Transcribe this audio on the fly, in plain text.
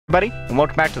Everybody, and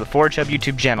welcome back to the Forge Hub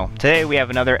YouTube channel. Today we have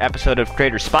another episode of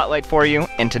Creator Spotlight for you,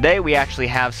 and today we actually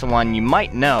have someone you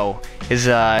might know. His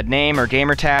name or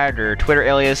gamer tag or Twitter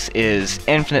alias is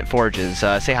Infinite Forges.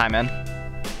 Say hi, man.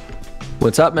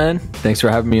 What's up, man? Thanks for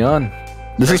having me on.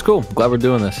 This is cool. Glad we're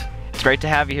doing this. It's great to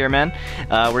have you here, man.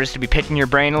 We're just to be picking your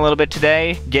brain a little bit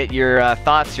today, get your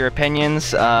thoughts, your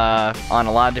opinions on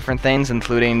a lot of different things,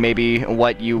 including maybe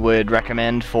what you would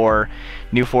recommend for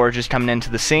new forges coming into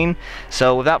the scene.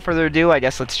 So without further ado, I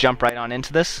guess let's jump right on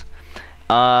into this.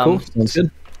 Cool. Sounds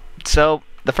good. So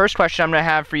the first question I'm going to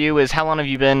have for you is, how long have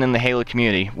you been in the Halo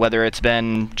community, whether it's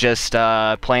been just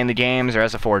playing the games or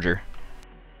as a forger?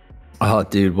 Oh,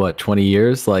 dude, what, 20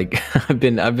 years? Like, I've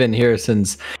been here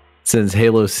since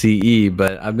Halo CE,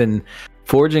 but I've been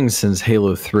forging since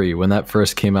Halo 3. When that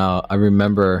first came out, I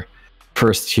remember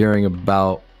first hearing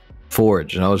about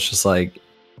Forge, and I was just like,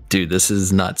 dude, this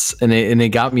is nuts. And it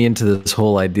got me into this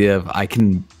whole idea of I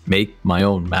can make my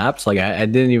own maps. Like, I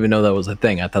didn't even know that was a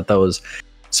thing. I thought that was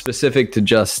specific to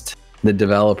just the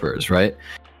developers, right?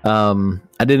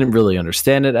 I didn't really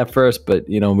understand it at first, but,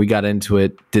 you know, we got into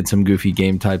it, did some goofy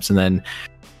game types, and then,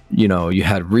 you know, you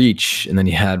had Reach, and then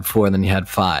you had 4, and then you had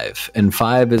 5. And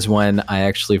 5 is when I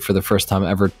actually, for the first time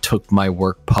ever, took my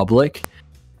work public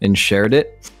and shared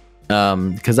it.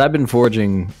 Because I've been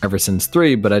forging ever since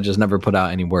 3, but I just never put out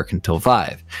any work until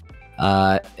 5.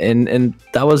 And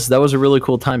that was a really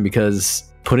cool time, because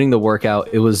putting the work out,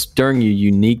 it was during a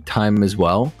unique time as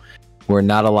well, where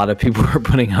not a lot of people were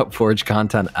putting out Forge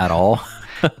content at all,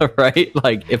 right?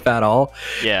 Like, if at all.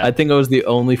 Yeah. I think I was the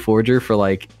only forger for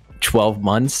like 12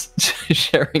 months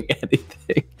sharing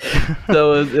anything.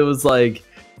 So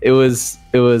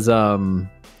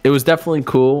it was definitely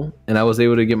cool, and I was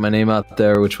able to get my name out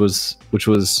there, which was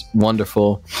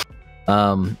wonderful.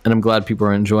 And I'm glad people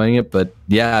are enjoying it. But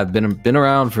yeah, I've been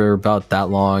around for about that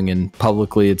long, and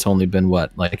publicly it's only been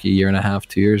what, like a year and a half,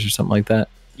 2 years or something like that.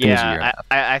 Yeah,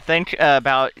 I think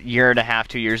about a year and a half,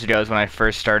 2 years ago is when I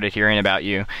first started hearing about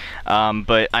you.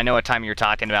 But I know what time you're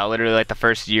talking about. Literally, like the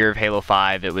first year of Halo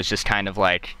 5, it was just kind of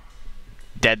like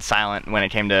dead silent when it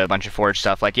came to a bunch of Forge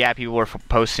stuff. Like, yeah, people were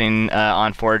posting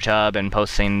on Forge Hub and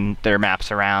posting their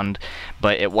maps around,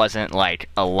 but it wasn't like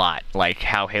a lot, like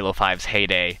how Halo 5's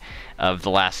heyday of the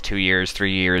last 2 years,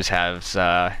 3 years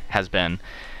has been.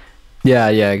 Yeah,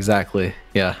 exactly.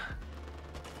 Yeah.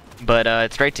 But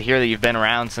it's great to hear that you've been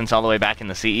around since all the way back in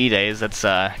the CE days. That's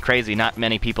crazy. Not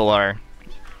many people are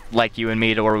like you and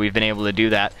me to where we've been able to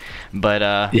do that. But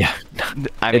yeah,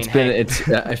 I mean,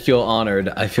 I feel honored.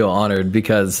 I feel honored,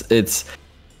 because it's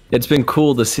been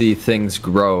cool to see things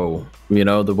grow, you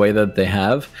know, the way that they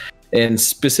have. And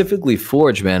specifically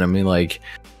Forge, man, I mean, like,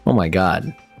 oh my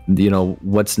God, you know,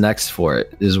 what's next for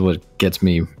it is what gets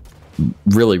me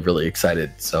really, really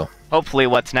excited. So hopefully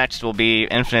what's next will be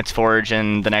Infinite's Forge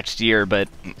in the next year, but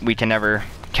we can never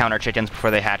count our chickens before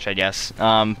they hatch, I guess.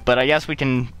 But I guess we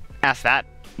can ask that.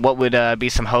 What would be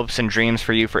some hopes and dreams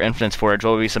for you for Infinite's Forge?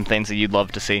 What would be some things that you'd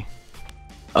love to see?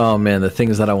 Oh man, the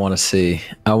things that I want to see.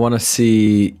 I want to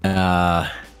see,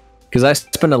 because I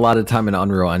spend a lot of time in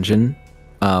Unreal Engine.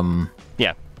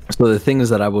 Yeah. So the things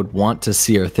that I would want to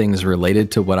see are things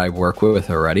related to what I work with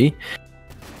already.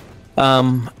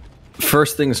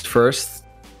 First things first,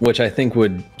 which I think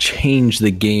would change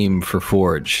the game for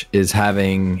Forge, is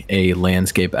having a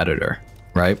landscape editor,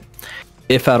 right?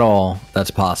 If at all that's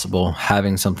possible,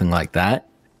 having something like that,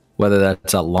 whether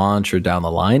that's at launch or down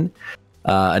the line.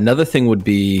 Another thing would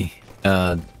be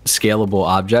scalable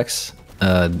objects,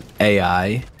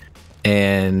 AI,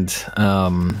 and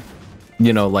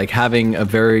you know, like having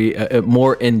a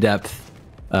more in-depth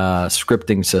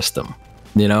scripting system.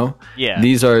 You know, yeah,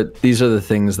 these are the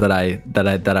things that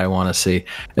I want to see,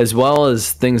 as well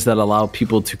as things that allow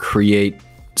people to create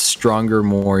stronger,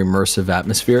 more immersive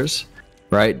atmospheres,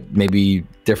 right? Maybe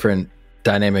different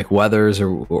dynamic weathers or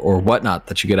whatnot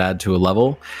that you could add to a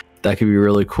level. That could be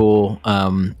really cool.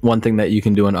 One thing that you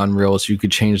can do in Unreal is you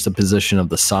could change the position of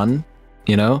the sun,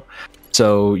 you know,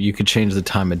 so you could change the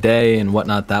time of day and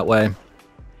whatnot that way.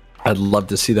 I'd love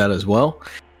to see that as well.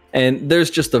 And there's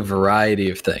just a variety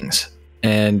of things.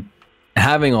 And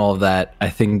having all of that, I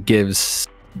think, gives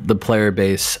the player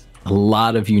base a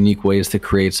lot of unique ways to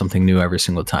create something new every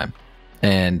single time.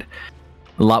 And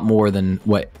a lot more than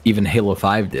what even Halo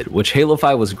 5 did, which Halo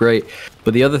 5 was great.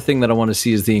 But the other thing that I want to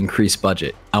see is the increased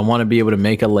budget. I want to be able to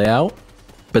make a layout,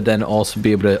 but then also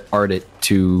be able to art it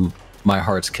to my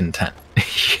heart's content.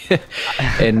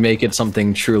 and make it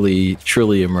something truly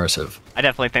immersive. I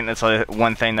definitely think that's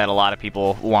one thing that a lot of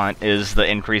people want is the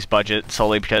increased budget,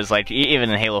 solely because, like, even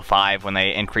in Halo 5, when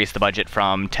they increased the budget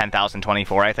from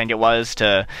 10,024, I think it was,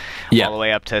 to all the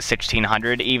way up to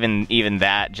 1,600, even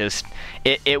that, just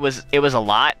it was a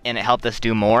lot, and it helped us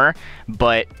do more,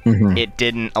 but it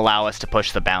didn't allow us to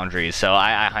push the boundaries. So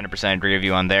I 100% agree with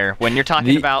you on there. When you're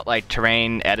talking about like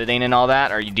terrain editing and all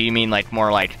that, or do you mean like more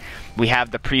like we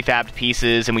have the prefabbed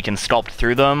pieces and we can sculpt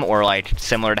through them, or like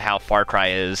similar to how Far Cry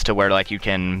is, to where like you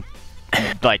can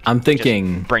like I'm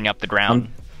thinking just bring up the ground?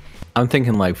 I'm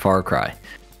thinking like Far Cry,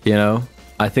 you know?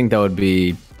 I think that would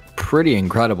be pretty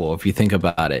incredible if you think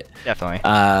about it. Definitely.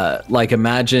 Like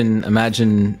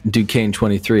imagine Duquesne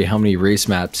 23, how many race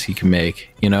maps he can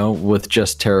make, you know, with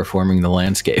just terraforming the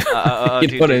landscape. You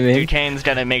know what I mean? Duquesne's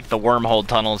gonna make the wormhole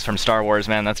tunnels from Star Wars,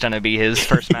 man. That's gonna be his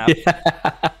first map.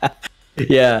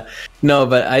 Yeah, no,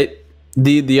 but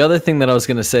the other thing that I was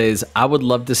gonna say is I would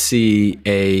love to see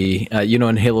a you know,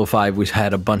 in Halo 5 we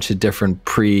had a bunch of different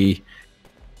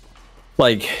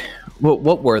like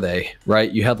what were they, right?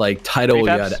 You had like Tidal, you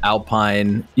had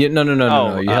Alpine.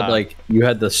 No. You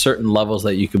had the certain levels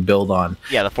that you could build on.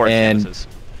 Yeah, the forest canvases.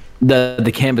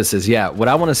 The canvases, yeah. What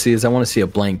I want to see is I want to see a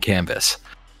blank canvas.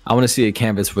 I want to see a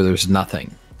canvas where there's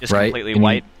nothing, just right? Completely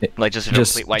white, like just a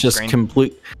complete white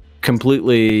screen.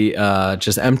 Completely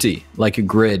just empty, like a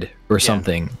grid or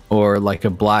something, or like a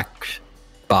black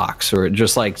box, or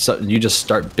just like you just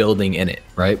start building in it,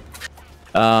 right?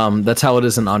 That's how it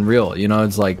is in Unreal, you know.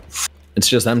 It's like it's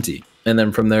just empty, and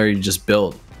then from there you just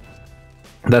build.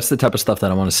 That's the type of stuff that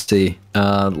I want to see.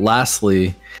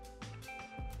 Lastly,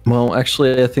 well,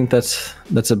 actually, I think that's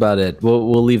about it.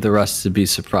 We'll leave the rest to be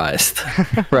surprised,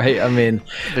 right? I mean,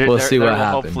 we'll see what happens.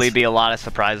 There will hopefully be a lot of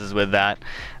surprises with that.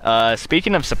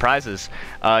 Speaking of surprises,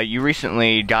 you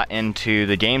recently got into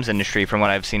the games industry, from what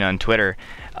I've seen on Twitter.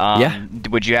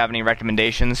 Would you have any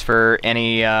recommendations for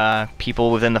any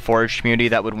people within the Forge community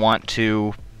that would want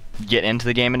to get into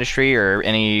the game industry, or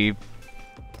any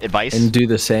advice? And do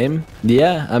the same?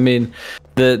 Yeah, I mean,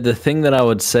 the thing that I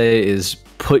would say is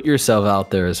put yourself out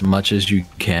there as much as you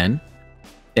can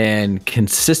and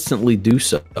consistently do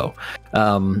so.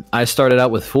 I started out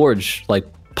with Forge like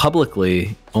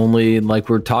publicly only, like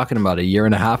we're talking about, a year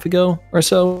and a half ago or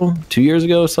so, 2 years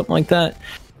ago, something like that.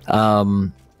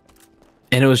 And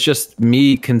it was just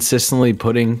me consistently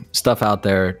putting stuff out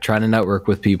there, trying to network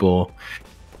with people,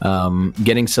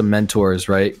 getting some mentors,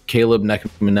 right? Caleb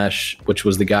Nekmanesh, which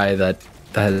was the guy that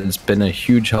has been a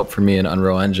huge help for me in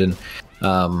Unreal Engine.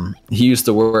 He used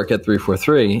to work at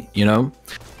 343, you know,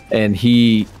 and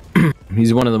he's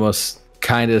one of the most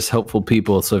kindest, helpful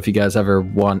people. So if you guys ever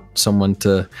want someone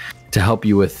to help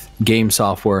you with game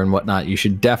software and whatnot, you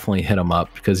should definitely hit him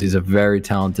up, because he's a very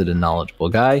talented and knowledgeable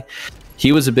guy.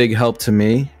 He was a big help to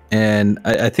me, and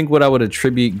I think what I would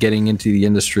attribute getting into the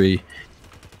industry,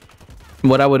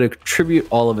 what I would attribute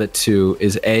all of it to,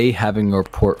 is having your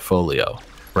portfolio,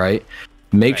 right?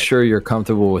 Make sure you're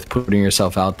comfortable with putting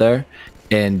yourself out there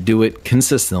and do it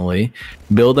consistently.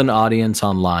 Build an audience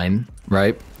online,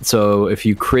 right? So if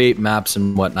you create maps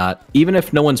and whatnot, even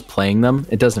if no one's playing them,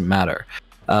 it doesn't matter.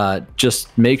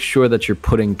 Just make sure that you're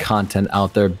putting content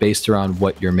out there based around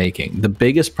what you're making. The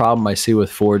biggest problem I see with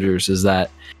Forgers is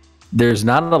that there's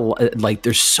not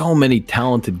there's so many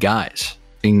talented guys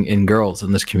and girls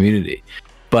in this community,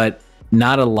 but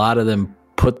not a lot of them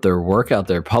put their work out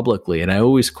there publicly. And I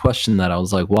always question that. I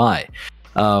was like, why?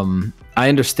 I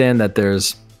understand that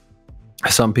there's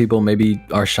some people maybe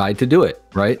are shy to do it,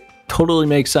 right? Totally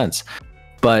makes sense.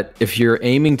 But if you're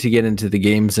aiming to get into the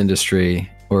games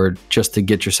industry, or just to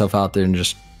get yourself out there and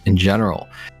just in general,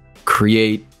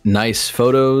 create nice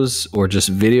photos or just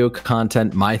video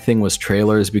content. My thing was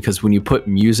trailers, because when you put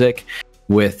music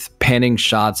with panning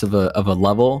shots of a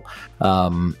level,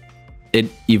 it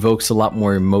evokes a lot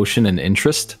more emotion and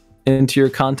interest into your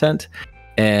content,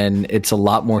 and it's a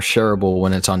lot more shareable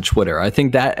when it's on Twitter. I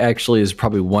think that actually is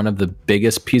probably one of the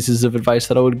biggest pieces of advice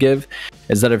that I would give,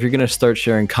 is that if you're going to start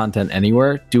sharing content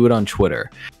anywhere, do it on Twitter.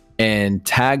 And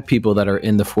tag people that are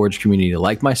in the Forge community,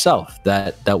 like myself,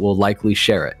 that will likely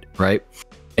share it, right?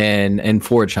 And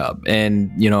Forge Hub,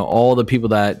 and you know, all the people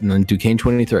that, and Duquesne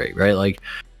 23, right? Like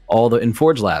all the in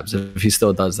Forge Labs, if he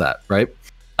still does that, right?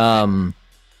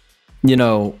 You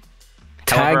know,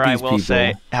 tag however, these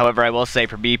people. However, I will say,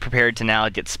 be prepared to now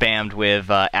get spammed with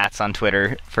ats on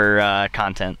Twitter for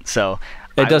content. So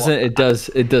it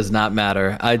does not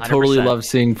matter. I 100%. Totally love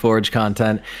seeing Forge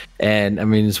content, and I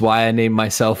mean, it's why I named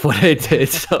myself what I did.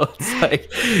 So it's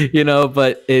like, you know,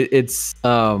 but it's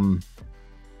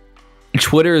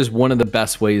Twitter is one of the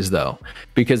best ways though,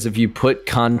 because if you put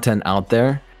content out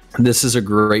there, this is a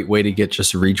great way to get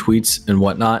just retweets and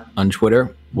whatnot on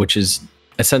Twitter, which is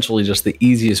essentially just the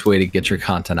easiest way to get your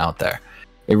content out there.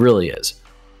 It really is,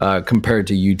 compared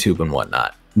to YouTube and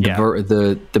whatnot. Yeah.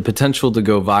 The potential to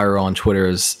go viral on Twitter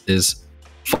is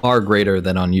far greater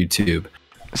than on YouTube.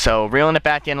 So reeling it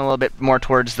back in a little bit more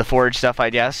towards the Forge stuff, I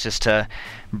guess, just to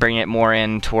bring it more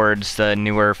in towards the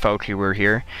newer folk who were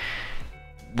here.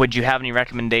 Would you have any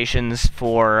recommendations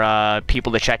for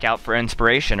people to check out for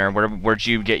inspiration, or where'd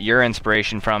you get your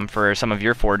inspiration from for some of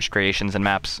your Forge creations and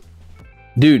maps?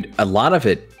 Dude, a lot of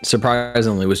it,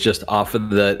 surprisingly, was just off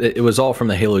of it was all from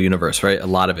the Halo universe, right? A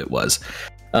lot of it was.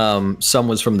 Some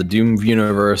was from the Doom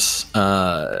universe,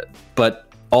 but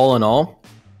all in all,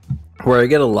 where I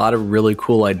get a lot of really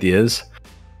cool ideas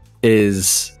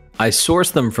is I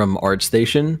source them from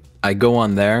ArtStation. I go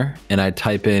on there and I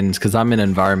type in, because I'm an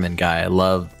environment guy. I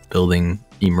love building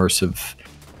immersive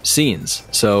scenes.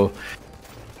 So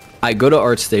I go to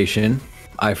ArtStation.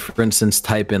 I, for instance,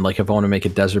 type in, like, if I want to make a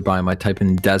desert biome, I type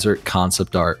in desert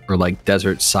concept art, or like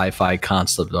desert sci-fi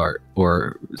concept art,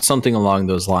 or something along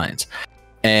those lines.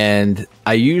 And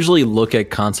I usually look at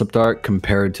concept art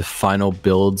compared to final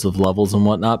builds of levels and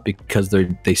whatnot, because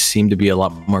they seem to be a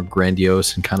lot more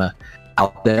grandiose and kind of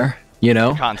out there, you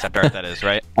know? Concept art, that is,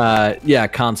 right? Yeah,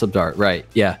 concept art, right?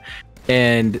 Yeah,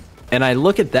 and I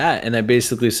look at that and I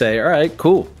basically say, all right,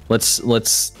 cool. Let's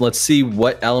see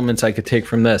what elements I could take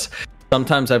from this.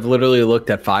 Sometimes I've literally looked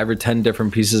at 5 or 10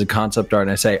 different pieces of concept art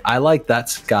and I say, I like that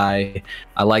sky,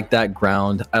 I like that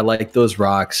ground, I like those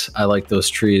rocks, I like those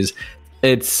trees.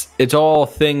 It's all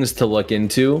things to look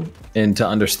into and to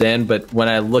understand, but when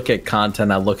I look at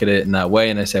content, I look at it in that way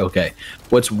and I say, okay,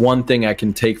 what's one thing I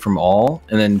can take from all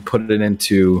and then put it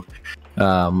into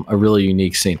a really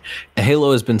unique scene.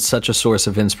 Halo has been such a source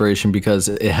of inspiration because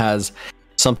it has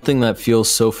something that feels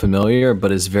so familiar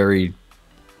but is very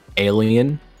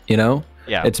alien, you know?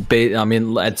 Yeah. I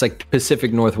mean, it's like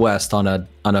Pacific Northwest on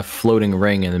a floating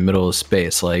ring in the middle of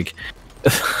space, like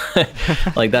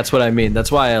like that's what I mean.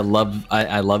 That's why I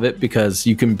love it, because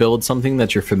you can build something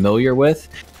that you're familiar with,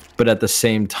 but at the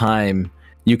same time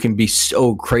you can be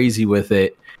so crazy with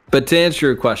it. But to answer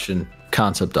your question,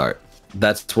 concept art,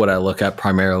 that's what I look at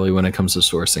primarily when it comes to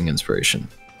sourcing inspiration.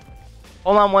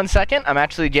 Hold on one second. I'm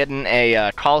actually getting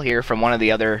a call here from one of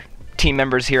the other team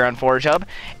members here on Forge Hub,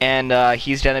 and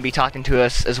he's going to be talking to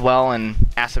us as well and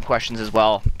ask some questions as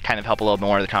well, kind of help a little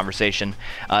more of the conversation.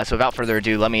 So without further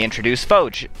ado, let me introduce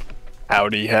Foge.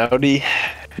 Howdy, howdy.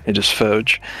 It is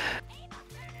Foge.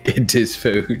 It is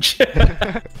Foge.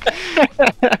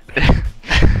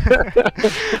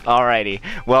 Alrighty.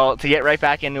 Well, to get right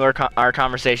back into our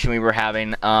conversation we were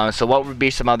having, so what would be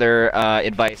some other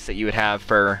advice that you would have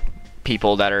for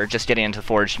people that are just getting into the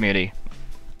Forge community?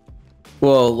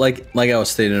 Well, like I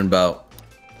was stating about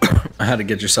how to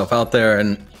get yourself out there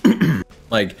and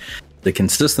like the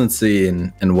consistency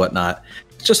and whatnot.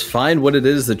 Just find what it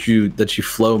is that you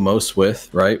flow most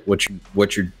with, right?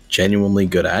 What you're genuinely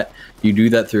good at. You do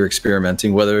that through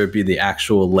experimenting, whether it be the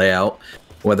actual layout,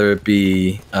 whether it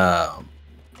be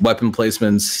weapon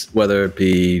placements, whether it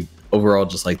be overall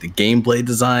just like the gameplay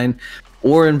design,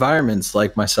 or environments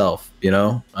like myself, you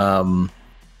know?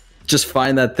 Just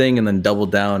find that thing and then double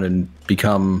down and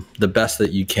become the best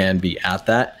that you can be at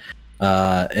that.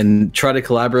 And try to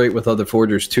collaborate with other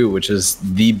forgers too, which is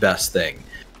the best thing,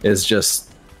 is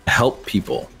just help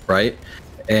people, right?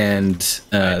 And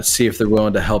see if they're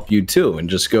willing to help you too, and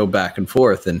just go back and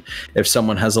forth. And if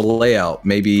someone has a layout,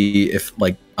 maybe if,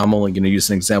 like, I'm only going to use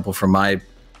an example from my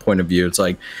point of view, it's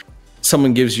like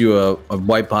someone gives you a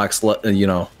white box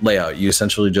layout. You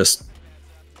essentially just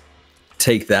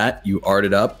take that, you art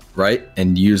it up, right,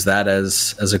 and use that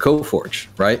as a co-forge,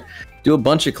 right? Do a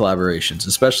bunch of collaborations,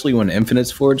 especially when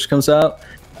Infinite's Forge comes out.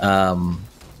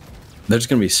 There's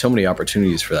going to be so many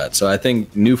opportunities for that. So I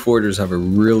think new forgers have a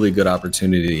really good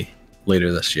opportunity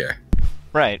later this year.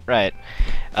 Right.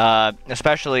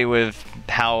 Especially with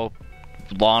how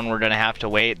long we're going to have to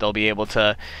wait, they'll be able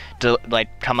to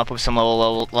like come up with some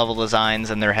level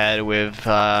designs in their head with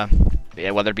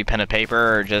whether it be pen and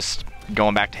paper or just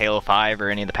going back to Halo 5 or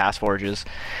any of the past forges.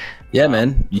 Yeah,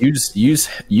 man.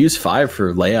 Use 5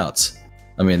 for layouts.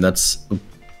 I mean, that's an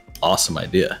awesome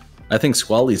idea. I think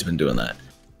Squally's been doing that.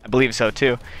 I believe so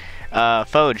too.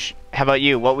 Foge, how about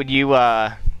you? What would you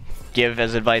give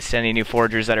as advice to any new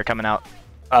forgers that are coming out?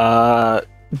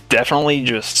 Definitely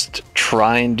just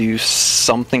try and do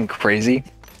something crazy,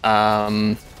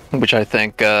 which I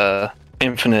think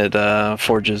Infinite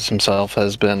Forges himself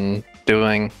has been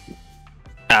doing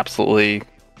absolutely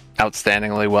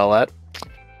outstandingly well at.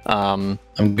 Um,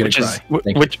 I'm gonna which cry. is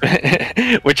Thank which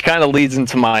which kind of leads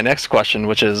into my next question,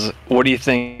 which is, what do you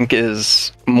think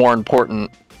is more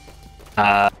important,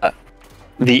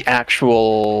 the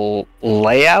actual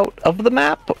layout of the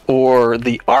map or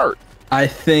the art? I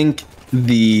think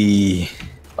the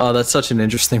oh, that's such an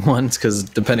interesting one because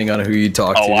depending on who you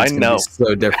talk to, I it's gonna know. be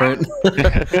so different.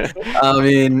 I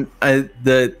mean,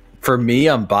 for me,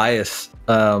 I'm biased.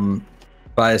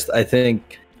 Biased. I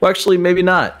think. Well, actually, maybe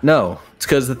not. No, it's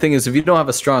because the thing is, if you don't have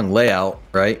a strong layout,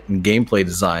 right, and gameplay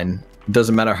design, it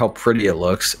doesn't matter how pretty it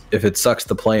looks. If it sucks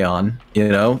to play on,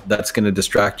 that's going to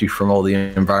distract you from all the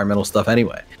environmental stuff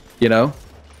anyway.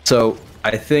 So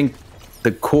I think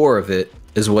the core of it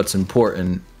is what's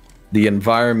important. The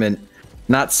environment.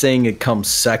 Not saying it comes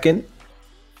second,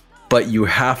 but you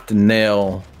have to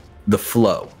nail the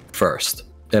flow first,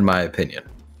 in my opinion.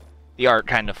 The art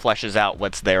kind of fleshes out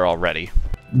what's there already.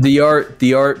 The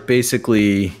art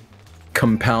basically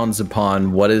compounds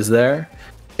upon what is there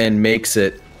and makes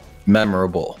it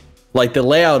memorable. Like the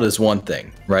layout is one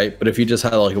thing, right? But if you just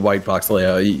had like a white box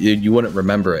layout, you wouldn't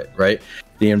remember it, right?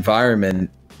 The environment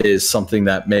is something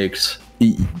that makes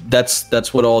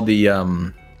that's what all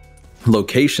the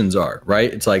locations are,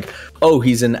 right? It's like, oh,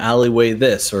 he's in alleyway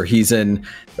this, or he's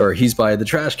by the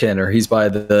trash can, or he's by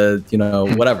the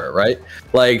whatever, right?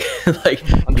 Like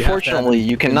Unfortunately,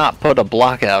 you cannot put a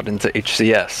block out into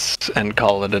HCS and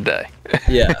call it a day.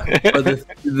 Yeah, but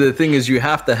the thing is, you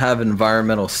have to have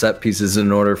environmental set pieces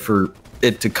in order for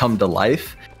it to come to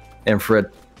life and for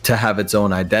it to have its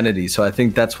own identity. So I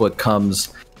think that's what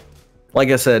comes. Like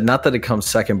I said, not that it comes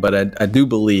second, but I do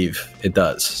believe it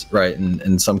does, right?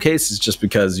 In some cases, just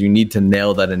because you need to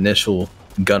nail that initial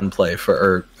gunplay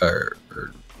or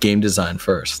game design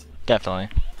first. Definitely.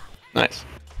 Nice.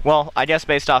 Well, I guess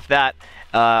based off that,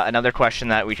 another question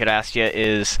that we could ask you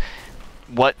is,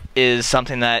 what is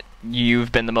something that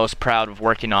you've been the most proud of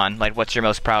working on? Like, what's your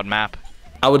most proud map?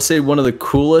 I would say one of the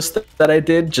coolest that I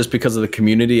did, just because of the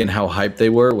community and how hyped they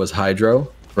were, was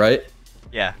Hydro, right?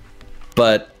 Yeah.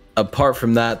 But apart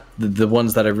from that, the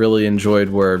ones that I really enjoyed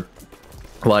were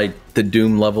like the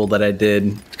Doom level that I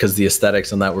did, because the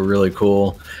aesthetics on that were really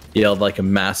cool. You had like a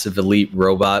massive elite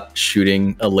robot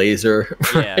shooting a laser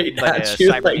right like at a you.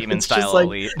 Cyber Demon style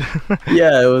elite.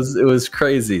 Yeah, it was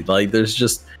crazy. Like there's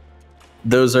just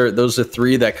those are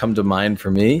three that come to mind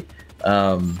for me.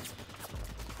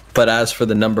 But as for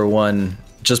the number one,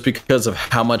 just because of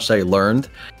how much I learned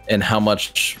and how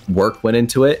much work went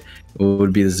into it,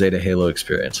 would be the Zeta Halo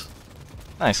experience.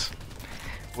 Nice.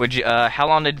 Would you? How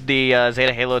long did the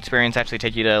Zeta Halo experience actually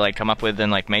take you to like come up with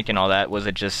and like making all that? Was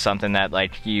it just something that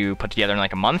like you put together in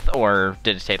like a month, or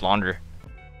did it take longer?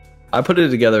 I put it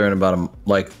together in about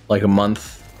a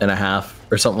month and a half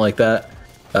or something like that.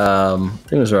 I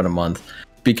think it was around a month,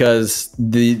 because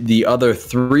the other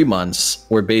 3 months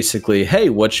were basically, hey,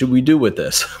 what should we do with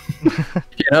this?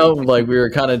 Like we were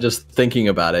kind of just thinking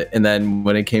about it, and then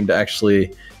when it came to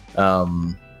actually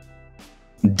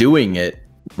doing it,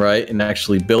 right, and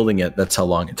actually building it, that's how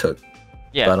long it took.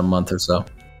 Yeah, about a month or so.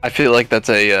 I feel like that's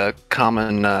a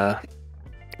common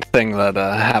thing that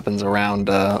happens around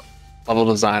level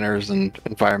designers and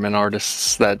environment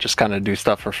artists that just kind of do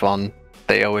stuff for fun.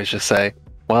 They always just say,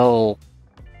 well,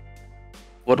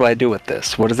 what do I do with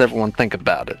this? What does everyone think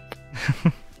about it?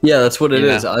 Yeah, that's what it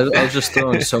is. I was just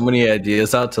throwing so many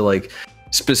ideas out to like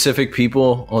specific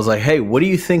people. I was like, hey, what do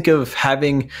you think of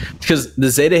having, because the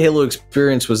Zeta Halo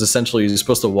experience was essentially you're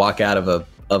supposed to walk out of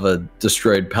a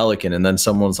destroyed Pelican, and then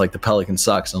someone's like, the Pelican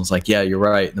sucks. And I was like, yeah, you're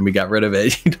right. And then we got rid of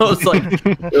it. It's like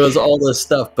it was all this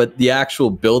stuff, but the actual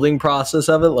building process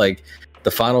of it, like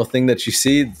the final thing that you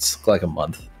see, it's like a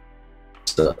month.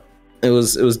 So it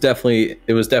was definitely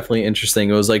interesting.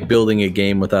 It was like building a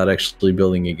game without actually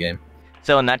building a game.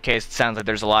 So in that case, it sounds like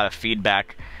there's a lot of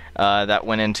feedback that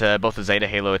went into both the Zeta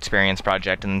Halo experience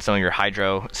project and some of your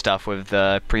Hydro stuff with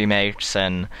pre-mates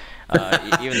and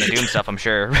even the Doom stuff, I'm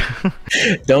sure.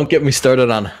 Don't get me started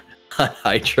on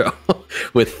Hydro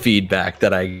with feedback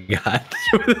that I got.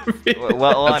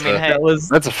 well, I mean,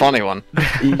 that's a funny one.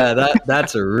 Yeah,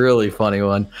 that's a really funny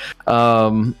one.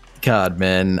 God,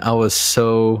 man, I was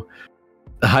so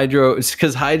Hydro. It's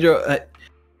because Hydro.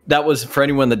 That was, for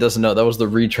anyone that doesn't know, that was the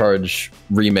Recharge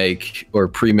remake or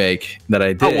pre-make that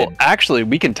I did. Oh, well, actually,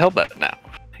 we can tell that now.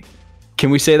 Can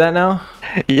we say that now?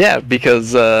 Yeah,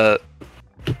 because now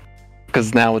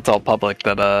it's all public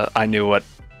that I knew what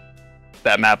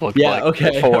that map looked like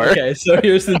before. Okay, so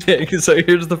here's the thing. So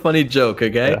here's the funny joke,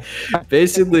 okay? Yeah.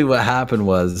 Basically, what happened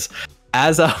was,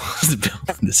 as I was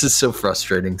building, this is so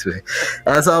frustrating to me.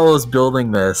 As I was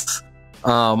building this,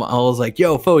 I was like,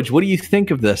 yo, Foj, what do you think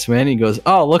of this, man? He goes,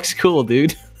 oh, looks cool,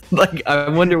 dude. Like, I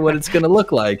wonder what it's gonna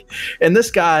look like. And this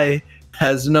guy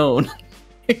has known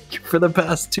for the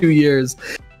past 2 years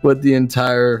what the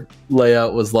entire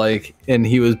layout was like, and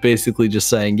he was basically just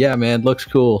saying, "Yeah, man, looks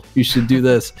cool. You should do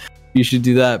this. You should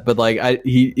do that." But like,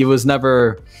 he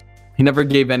never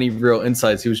gave any real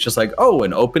insights. He was just like, "Oh,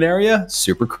 an open area,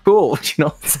 super cool." You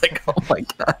know, it's like, oh my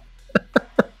god.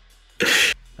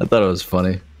 I thought it was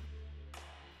funny.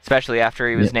 Especially after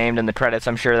he was named in the credits,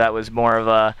 I'm sure that was more of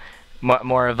a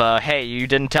hey, you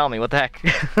didn't tell me, what the heck.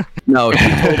 No, he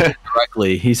told me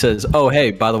directly. He says, "Oh,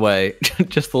 hey, by the way,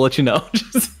 just to let you know."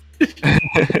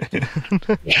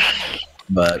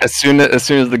 But as soon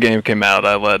as the game came out,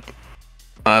 I let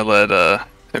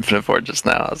Infinite Forge just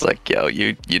now. I was like, "Yo,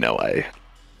 you know I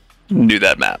knew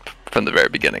that map from the very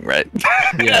beginning, right?"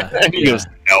 Yeah. And he goes,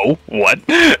 "No, what?"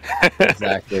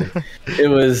 Exactly.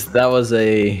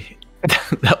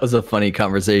 That was a funny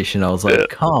conversation. I was like,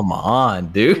 "Come on,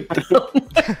 dude."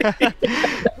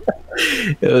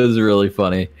 It was really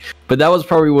funny. But that was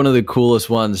probably one of the coolest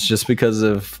ones, just because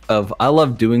of I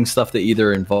love doing stuff that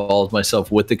either involves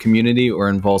myself with the community or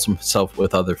involves myself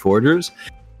with other forgers.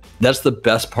 That's the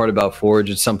best part about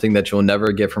Forge. It's something that you'll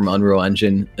never get from Unreal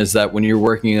Engine, is that when you're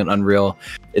working in Unreal,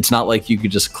 it's not like you could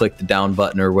just click the down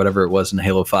button or whatever it was in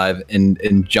Halo 5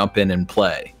 and jump in and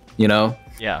play, you know?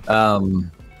 Yeah.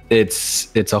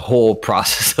 It's a whole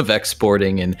process of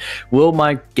exporting, and will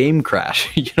my game crash,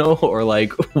 you know, or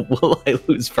like, will I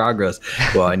lose progress?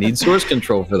 Well, I need source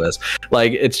control for this.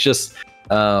 Like, it's just,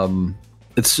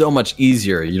 it's so much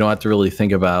easier. You don't have to really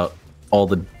think about all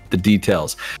the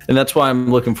details. And that's why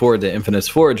I'm looking forward to Infinite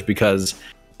Forge, because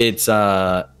it's,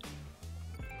 I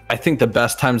think the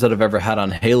best times that I've ever had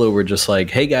on Halo were just like,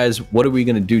 "Hey guys, what are we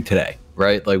going to do today?"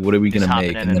 Right? Like, what are we going to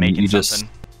make? And then you just,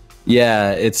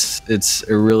 yeah, it's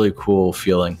a really cool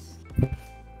feeling.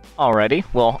 Alrighty.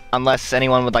 Well, unless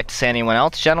anyone would like to say anyone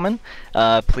else, gentlemen,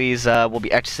 please, we'll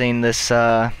be exiting this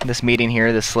meeting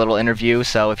here, this little interview.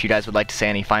 So if you guys would like to say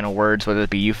any final words, whether it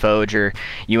be you, Foge, or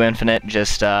you, Infinite,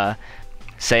 just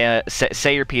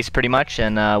say your piece pretty much,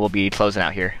 and we'll be closing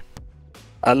out here.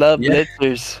 I love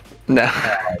blitzers. No.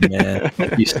 Oh, man,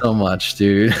 thank you so much,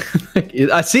 dude.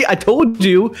 I told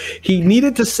you he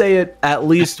needed to say it at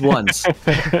least once.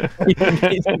 He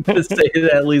needed to say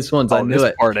it at least once. I knew this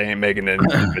it. part ain't making it in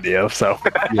the video, so.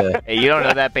 Yeah. Hey, you don't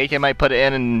know that. Bacon might put it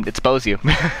in and expose you.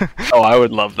 Oh, I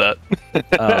would love that.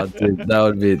 Oh, dude,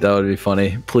 that would be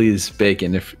funny. Please,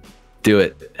 Bacon, do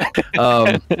it.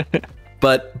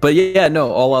 But yeah,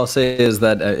 no, all I'll say is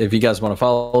that if you guys want to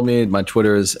follow me, my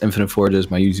Twitter is Infinite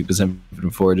Forges, my YouTube is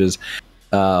Infinite Forges,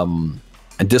 and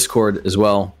Discord as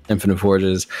well, Infinite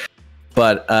Forges.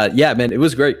 But yeah, man, it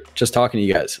was great just talking to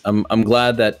you guys. I'm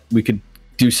glad that we could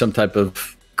do some type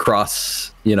of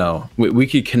cross, you know, we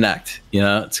could connect, you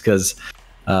know. It's because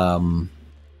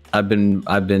I've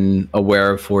been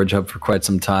aware of Forge Hub for quite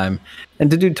some time,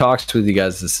 and to do talks with you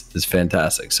guys is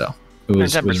fantastic. So it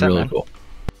was really cool.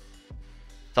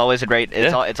 It's always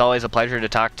it's always a pleasure to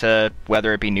talk to,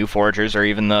 whether it be new forgers or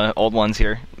even the old ones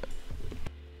here.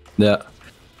 Yeah,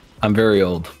 I'm very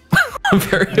old. I'm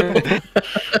very old.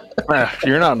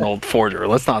 You're not an old forger.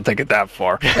 Let's not take it that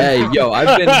far. Hey, yo,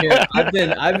 I've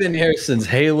been here since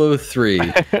Halo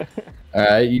 3. All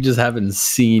right, you just haven't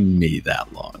seen me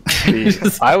that long.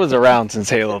 I was around since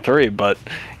Halo 3, but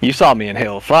you saw me in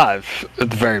Halo 5 at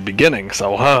the very beginning,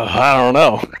 so I don't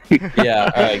know. Yeah,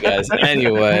 all right, guys.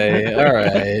 Anyway, all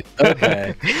right,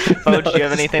 okay. Foge, do you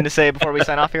have anything to say before we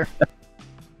sign off here?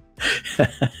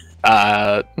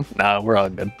 No, we're all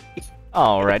good.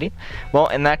 Alrighty. Well,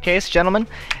 in that case, gentlemen,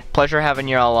 pleasure having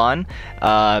you all on.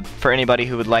 For anybody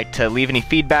who would like to leave any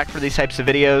feedback for these types of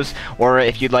videos, or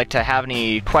if you'd like to have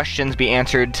any questions be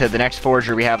answered to the next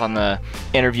forger we have on the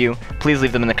interview, please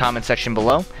leave them in the comment section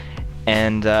below.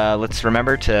 And let's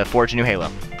remember to forge a new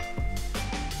Halo.